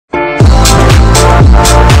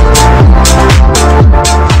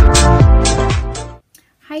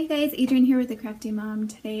it's Adrienne here with the Crafty Mom.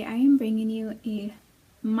 Today I am bringing you a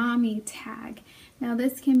mommy tag. Now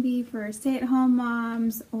this can be for stay-at-home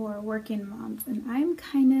moms or working moms, and I'm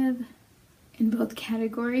kind of in both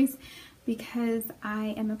categories because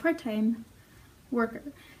I am a part-time worker.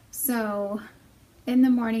 So in the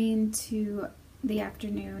morning to the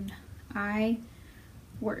afternoon I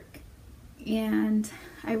work, and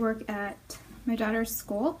I work at my daughter's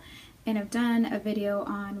school. And I've done a video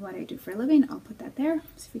on what I do for a living. I'll put that there,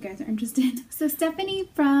 so if you guys are interested. So Stephanie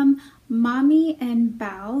from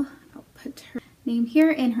MommyandBelle, I'll put her name here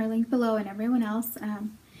and her link below, and everyone else.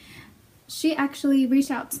 She actually reached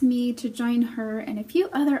out to me to join her and a few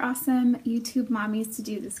other awesome YouTube mommies to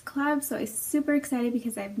do this collab. So I'm super excited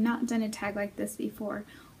because I've not done a tag like this before,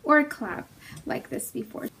 or a collab like this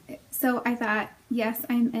before. So I thought, yes,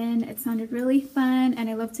 I'm in. It sounded really fun, and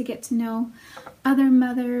I love to get to know other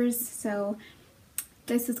mothers, so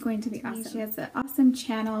this is going to be awesome. She has an awesome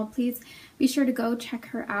channel. Please be sure to go check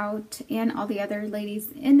her out and all the other ladies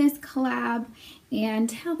in this collab and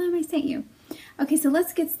tell them I sent you. Okay, so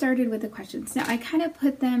let's get started with the questions. Now I kind of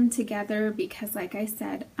put them together because, like I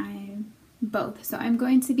said, I'm both. So I'm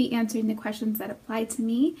going to be answering the questions that apply to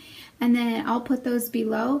me, and then I'll put those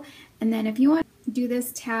below, and then if you want to do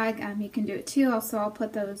this tag, you can do it too. Also, I'll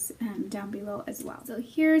put those down below as well. So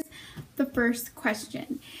here's the first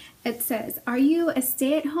question. It says, are you a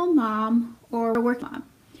stay-at-home mom or a work mom?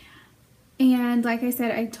 And like I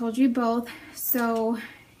said, I told you both. So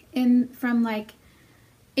from like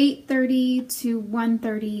 8:30 to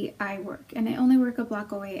 1:30 I work, and I only work a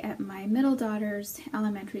block away at my middle daughter's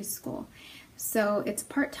elementary school. So it's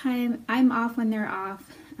part-time. I'm off when they're off.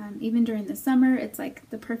 Even during the summer, it's like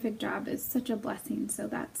the perfect job. It's such a blessing. So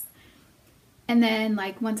and then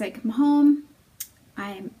like once I come home,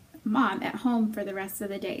 I'm mom at home for the rest of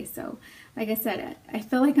the day. So like I said, I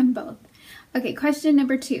feel like I'm both. Okay, question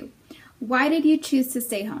number 2. Why did you choose to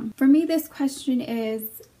stay home? For me, this question is,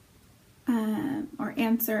 or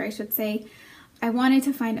answer I should say, I wanted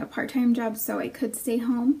to find a part-time job so I could stay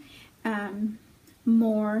home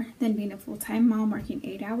more than being a full-time mom working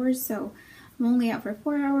 8 hours. So I'm only out for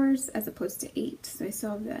 4 hours as opposed to 8. So I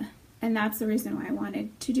still have and that's the reason why I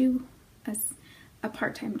wanted to do a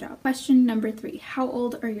part-time job. Question number 3, how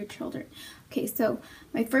old are your children? Okay, so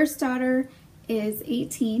my first daughter is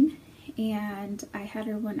 18, and I had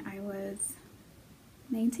her when I was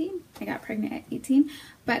 19. I got pregnant at 18,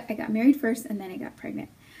 but I got married first and then I got pregnant.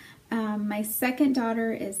 My second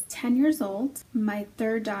daughter is 10 years old. My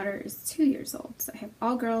third daughter is 2 years old. So I have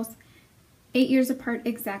all girls, 8 years apart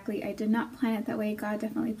exactly. I did not plan it that way. God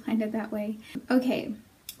definitely planned it that way. Okay,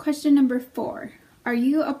 question number 4. Are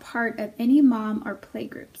you a part of any mom or play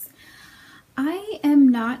groups? I am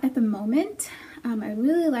not at the moment. I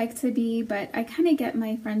really like to be, but I kind of get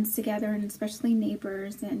my friends together, and especially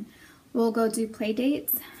neighbors, and we'll go do play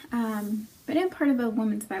dates. But I'm part of a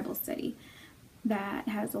women's Bible study that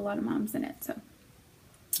has a lot of moms in it. So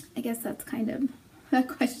I guess that's kind of a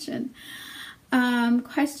question.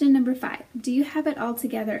 Question number 5. Do you have it all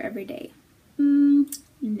together every day?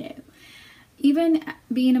 No. Even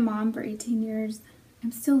being a mom for 18 years,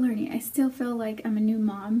 I'm still learning. I still feel like I'm a new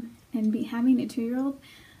mom, and having a 2-year-old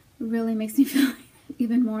really makes me feel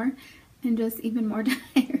even more, and just even more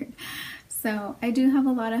tired. So I do have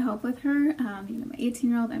a lot of help with her. You know, my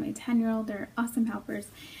 18-year-old and my 10-year-old, they're awesome helpers.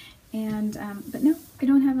 And, but no, I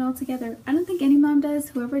don't have it all together. I don't think any mom does.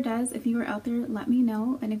 Whoever does, if you are out there, let me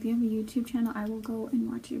know. And if you have a YouTube channel, I will go and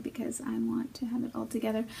watch you because I want to have it all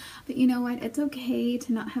together. But you know what? It's okay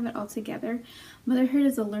to not have it all together. Motherhood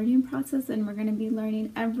is a learning process, and we're going to be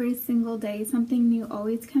learning every single day. Something new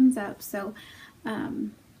always comes up. So,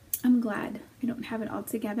 I'm glad I don't have it all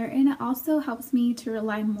together. And it also helps me to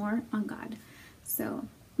rely more on God. So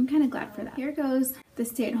I'm kind of glad for that. Here goes the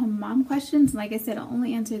stay-at-home mom questions. Like I said, I'll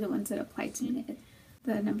only answer the ones that apply to me.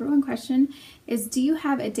 The number 1 question is, do you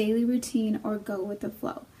have a daily routine or go with the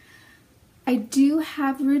flow? I do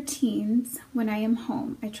have routines when I am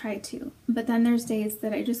home. I try to. But then there's days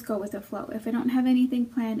that I just go with the flow. If I don't have anything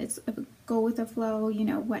planned, it's a go with the flow, you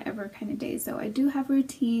know, whatever kind of day. So I do have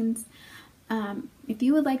routines. If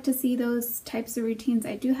you would like to see those types of routines,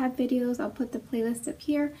 I do have videos. I'll put the playlist up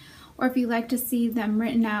here. Or if you'd like to see them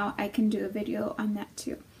written out, I can do a video on that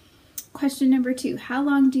too. Question number 2, how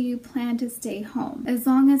long do you plan to stay home? As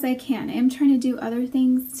long as I can. I am trying to do other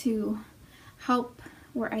things to help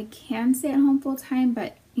where I can stay at home full time,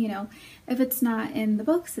 but you know, if it's not in the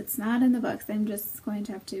books, it's not in the books. I'm just going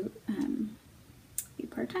to have to be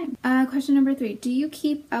part-time. Question number 3, do you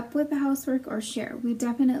keep up with the housework or share? We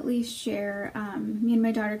definitely share. Me and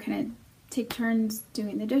my daughter kind of take turns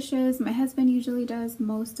doing the dishes. My husband usually does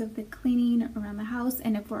most of the cleaning around the house,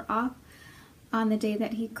 and if we're off on the day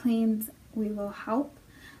that he cleans, we will help.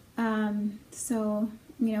 So,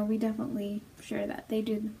 you know, we definitely share that. They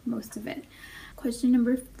do most of it. Question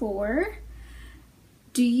number 4.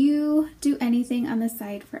 Do you do anything on the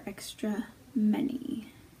side for extra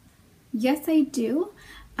money? Yes, I do.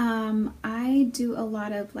 I do a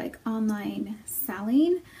lot of like online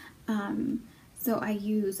selling. So I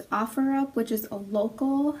use OfferUp, which is a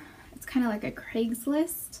local, it's kind of like a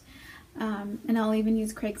Craigslist. And I'll even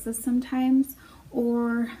use Craigslist sometimes.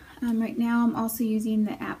 Or right now I'm also using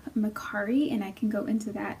the app Mercari, and I can go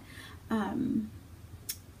into that,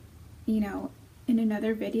 you know, in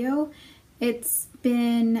another video. It's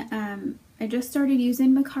been, I just started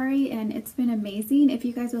using Mercari, and it's been amazing. If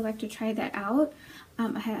you guys would like to try that out,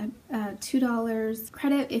 I have $2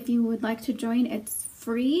 credit. If you would like to join, it's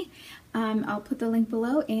free. I'll put the link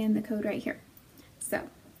below and the code right here. So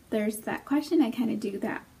there's that question. I kind of do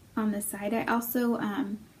that on the side. I also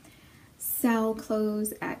sell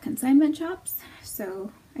clothes at consignment shops.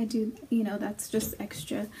 So I do, you know, that's just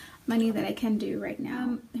extra money that I can do right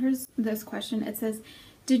now. Here's this question. It says,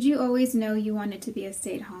 did you always know you wanted to be a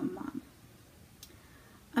stay-at-home mom?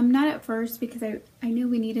 Not at first, because I knew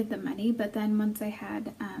we needed the money, but then once I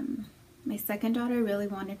had my second daughter, I really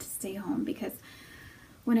wanted to stay home because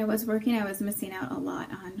when I was working, I was missing out a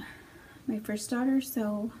lot on my first daughter.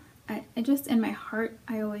 So I just, in my heart,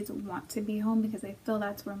 I always want to be home because I feel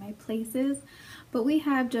that's where my place is. But we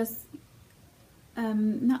have just,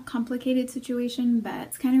 not complicated situation, but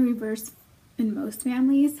it's kind of reversed in most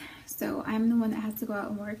families. So I'm the one that has to go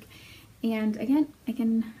out and work. And again, I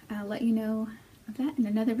can let you know of that in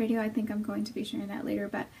another video. I think I'm going to be sharing that later.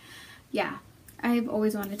 But yeah, I've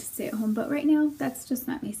always wanted to stay at home, but right now that's just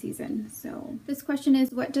not my season. So this question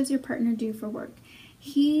is, what does your partner do for work?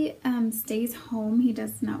 He stays home. He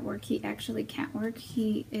does not work. He actually can't work.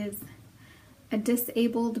 He is a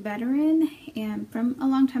disabled veteran, and from a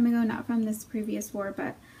long time ago, not from this previous war,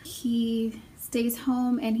 but he stays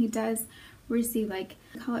home, and he does receive, like,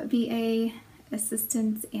 call it VA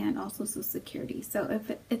assistance and also Social Security. So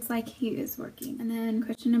if it's like he is working. And then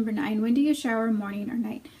question number 9, when do you shower, morning or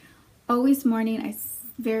night? Always morning. I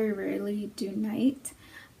very rarely do night,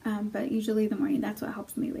 but usually the morning. That's what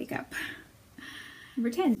helps me wake up. Number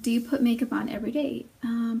 10, do you put makeup on every day?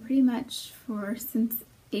 Pretty much since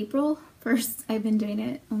April 1st, I've been doing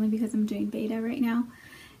it only because I'm doing beta right now.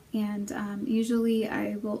 And usually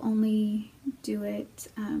I will only do it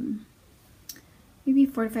maybe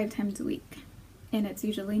 4 to 5 times a week. And it's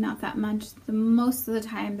usually not that much. The most of the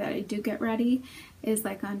time that I do get ready is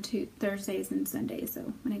like on Thursdays and Sundays,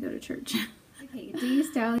 so when I go to church. Okay, do you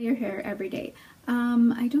style your hair every day?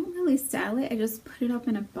 I don't really style it. I just put it up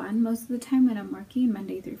in a bun most of the time when I'm working,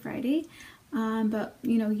 Monday through Friday. But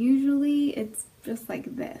you know, usually it's just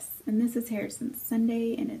like this. And this is hair since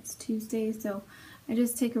Sunday, and it's Tuesday, so I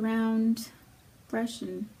just take a round brush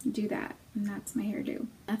and do that. And that's my hairdo.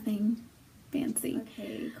 Nothing fancy.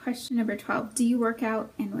 Okay, question number 12. Do you work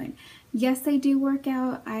out and when? Yes, I do work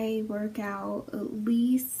out. I work out at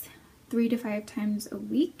least 3 to 5 times a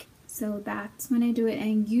week. So that's when I do it,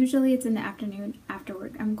 and usually it's in the afternoon after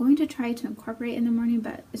work. I'm going to try to incorporate in the morning,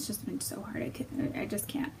 but it's just been so hard. I just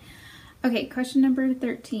can't. Okay, question number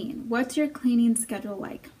 13. What's your cleaning schedule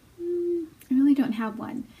like? I really don't have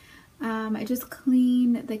one. I just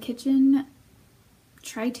clean the kitchen,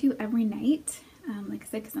 try to every night. Like I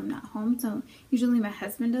said, because I'm not home, so usually my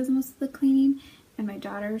husband does most of the cleaning and my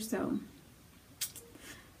daughter, so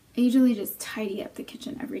I usually just tidy up the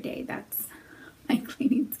kitchen every day. That's my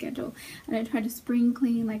cleaning schedule, and I try to spring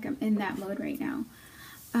clean, like I'm in that mode right now.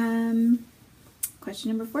 Question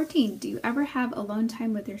number 14, do you ever have alone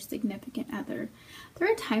time with your significant other?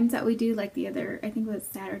 There are times that we do, like I think it was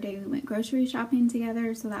Saturday, we went grocery shopping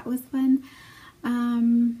together, so that was fun.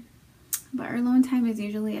 But our alone time is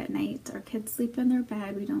usually at night. Our kids sleep in their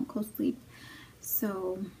bed. We don't co-sleep.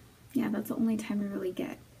 So, yeah, that's the only time we really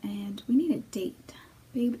get. And we need a date.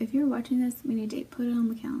 Babe, if you're watching this, we need a date. Put it on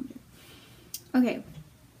the calendar. Okay.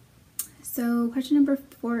 So, question number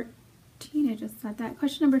 14. I just said that.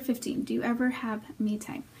 Question number 15. Do you ever have me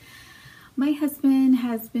time? My husband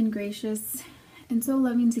has been gracious and so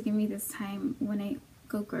loving to give me this time when I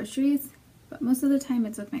go groceries. But most of the time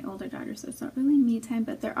it's with my older daughter, so it's not really me time.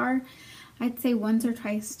 But there are, I'd say once or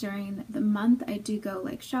twice during the month, I do go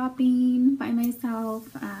like shopping by myself,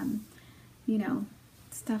 you know,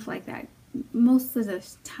 stuff like that. Most of the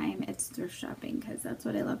time it's thrift shopping because that's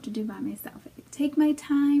what I love to do by myself. I take my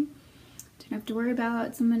time, don't have to worry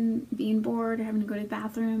about someone being bored or having to go to the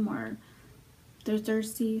bathroom or they're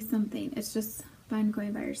thirsty, something. It's just fun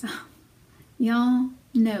going by yourself. Y'all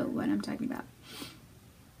know what I'm talking about.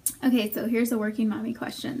 Okay, so here's a working mommy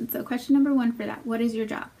question. So question number 1 for that, what is your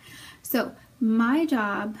job? So my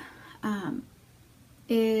job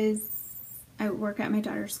is I work at my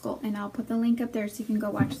daughter's school, and I'll put the link up there so you can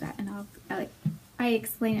go watch that, and I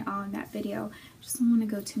explain it all in that video. Just don't want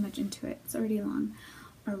to go too much into it. It's already long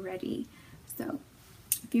already. So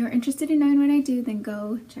if you're interested in knowing what I do, then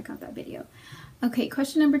go check out that video. Okay,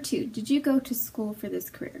 question number 2. Did you go to school for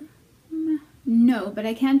this career? No, but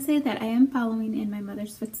I can say that I am following in my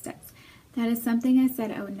mother's footsteps. That is something I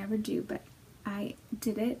said I would never do, but I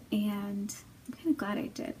did it, and I'm kind of glad I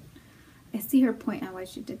did. I see her point on why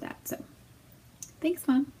she did that, so thanks,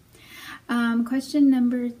 Mom. Question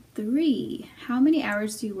number 3. How many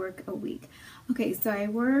hours do you work a week? Okay, so I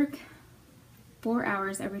work 4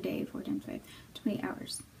 hours every day, 4 times 5, 20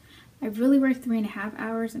 hours. I really work 3.5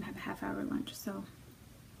 hours and have a half-hour lunch, so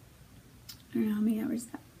I don't know how many hours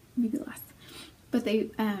that, maybe less. But they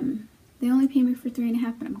only pay me for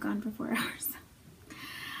 3.5, but I'm gone for 4 hours.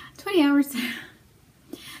 20 hours.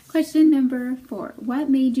 Question number 4. What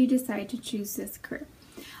made you decide to choose this career?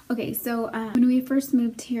 Okay, so when we first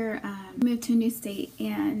moved here, moved to a new state,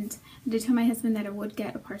 and I did tell my husband that I would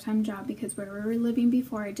get a part-time job because where we were living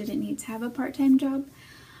before, I didn't need to have a part-time job.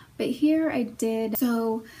 But here I did.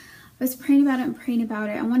 So I was praying about it and praying about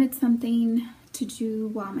it. I wanted something to do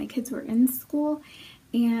while my kids were in school,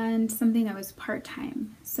 and something that was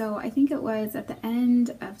part-time. So I think it was at the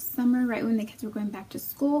end of summer, right when the kids were going back to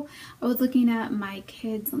school, I was looking at my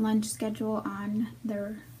kids' lunch schedule on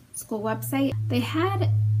their school website. They had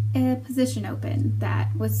a position open that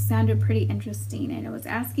sounded pretty interesting, and it was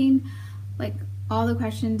asking like all the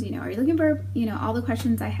questions, you know, are you looking for, you know, all the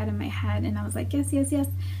questions I had in my head, and I was like, yes, yes, yes.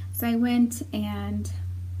 So I went, and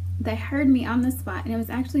they hired me on the spot, and it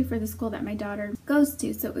was actually for the school that my daughter goes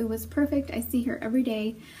to, so it was perfect. I see her every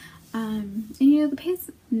day, and you know, the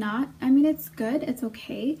pay's not, I mean, it's good, it's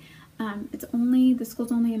okay. The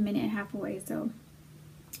school's only a minute and a half away, so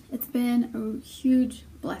it's been a huge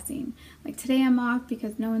blessing. Like today I'm off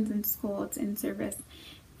because no one's in school, it's in service,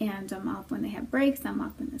 and I'm off when they have breaks, I'm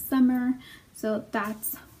off in the summer, so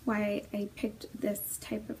that's why I picked this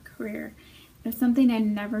type of career. It's something I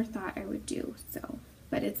never thought I would do, so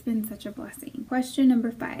but it's been such a blessing. Question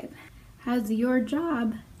number 5. Has your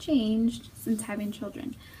job changed since having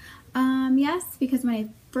children? Yes, because when I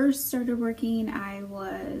first started working, I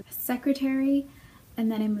was secretary,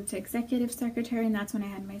 and then I moved to executive secretary, and that's when I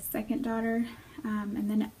had my second daughter. And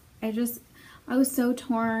then I was so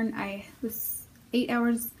torn. I was 8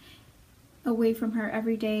 hours away from her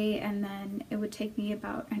every day, and then it would take me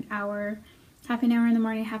about an hour, half an hour in the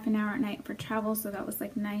morning, half an hour at night for travel, so that was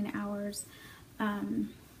like 9 hours.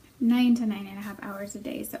 9 to 9.5 hours a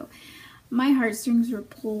day. So my heartstrings were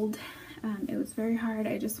pulled. It was very hard.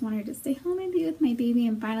 I just wanted to stay home and be with my baby.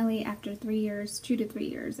 And finally, after 3 years, 2 to 3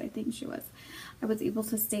 years, I think I was able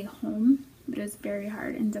to stay home. But it was very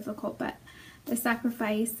hard and difficult. But the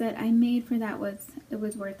sacrifice that I made for that was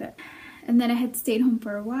worth it. And then I had stayed home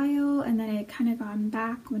for a while, and then I had kind of gone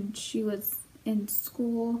back when she was in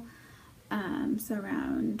school. So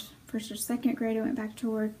around 1st or 2nd grade, I went back to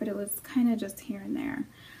work, but it was kind of just here and there.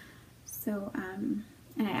 So, and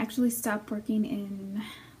I actually stopped working in,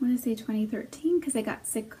 I want to say 2013, because I got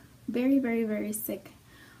sick, very, very, very sick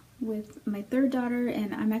with my 3rd daughter,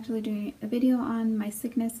 and I'm actually doing a video on my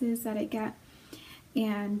sicknesses that I get.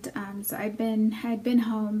 And so I had been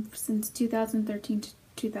home since 2013 to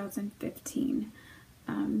 2015,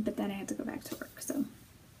 but then I had to go back to work. So,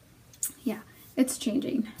 yeah, it's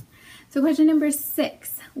changing. So question number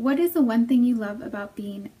 6, what is the one thing you love about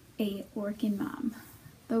being a working mom?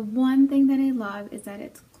 The one thing that I love is that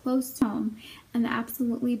it's close to home, and the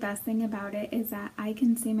absolutely best thing about it is that I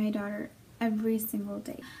can see my daughter every single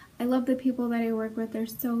day. I love the people that I work with. They're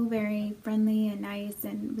so very friendly and nice,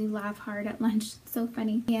 and we laugh hard at lunch. It's so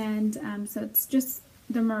funny. And so it's just,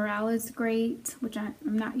 the morale is great, which I'm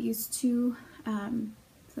not used to.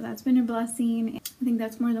 So that's been a blessing. I think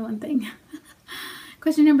that's more than one thing.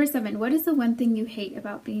 Question number 7, what is the one thing you hate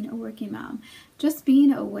about being a working mom? Just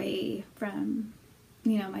being away from,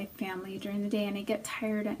 you know, my family during the day, and I get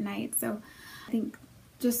tired at night. So I think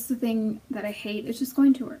just the thing that I hate is just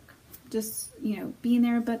going to work. Just, you know, being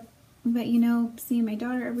there, but you know, seeing my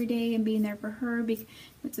daughter every day and being there for her because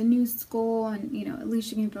it's a new school, and, you know, at least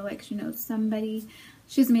she can feel like she knows somebody.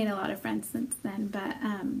 She's made a lot of friends since then, but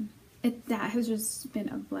that has just been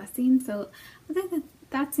a blessing. So I think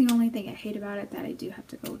that's the only thing I hate about it, that I do have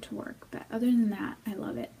to go to work. But other than that, I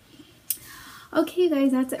love it. Okay,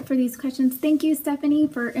 guys, that's it for these questions. Thank you, Stephanie,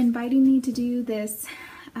 for inviting me to do this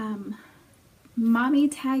mommy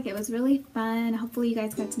tag. It was really fun. Hopefully you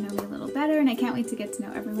guys got to know me a little better, and I can't wait to get to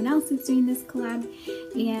know everyone else who's doing this collab,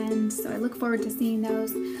 and so I look forward to seeing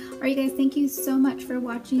those. Alright guys, thank you so much for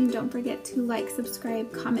watching. Don't forget to like,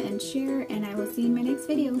 subscribe, comment, and share, and I will see you in my next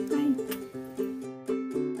video. Bye!